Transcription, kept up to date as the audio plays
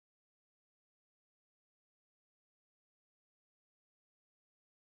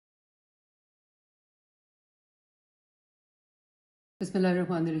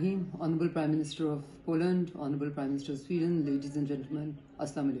Bismillahirrahmanirrahim. Honorable Prime Minister of Poland, Honorable Prime Minister of Sweden, ladies and gentlemen,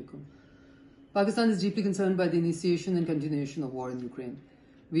 Assalamu alaikum. Pakistan is deeply concerned by the initiation and continuation of war in Ukraine.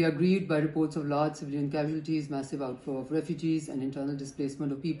 We are grieved by reports of large civilian casualties, massive outflow of refugees, and internal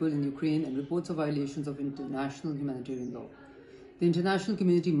displacement of people in Ukraine, and reports of violations of international humanitarian law. The international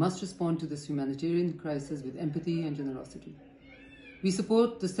community must respond to this humanitarian crisis with empathy and generosity. We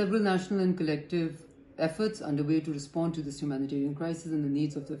support the several national and collective efforts underway to respond to this humanitarian crisis and the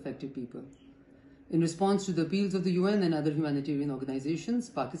needs of the affected people. In response to the appeals of the UN and other humanitarian organizations,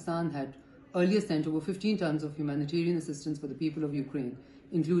 Pakistan had earlier sent over 15 tons of humanitarian assistance for the people of Ukraine,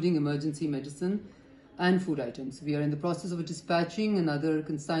 including emergency medicine and food items. We are in the process of dispatching another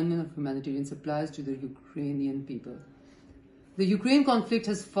consignment of humanitarian supplies to the Ukrainian people. The Ukraine conflict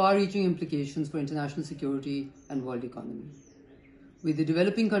has far-reaching implications for international security and world economy, with the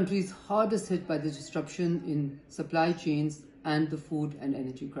developing countries hardest hit by the disruption in supply chains and the food and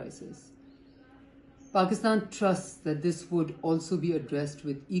energy crisis. Pakistan trusts that this would also be addressed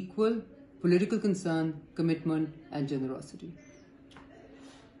with equal political concern, commitment, and generosity.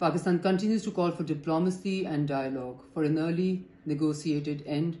 Pakistan continues to call for diplomacy and dialogue for an early negotiated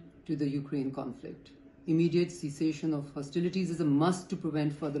end to the Ukraine conflict. Immediate cessation of hostilities is a must to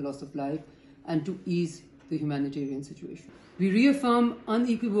prevent further loss of life and to ease the humanitarian situation. We reaffirm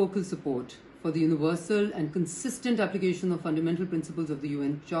unequivocal support for the universal and consistent application of fundamental principles of the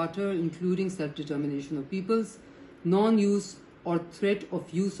UN Charter, including self-determination of peoples, non-use or threat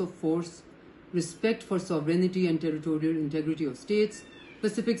of use of force, respect for sovereignty and territorial integrity of states,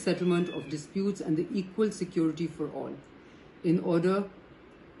 pacific settlement of disputes, and the equal security for all, in order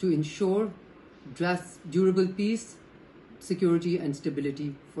to ensure durable peace, security, and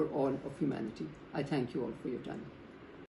stability for all of humanity. I thank you all for your time.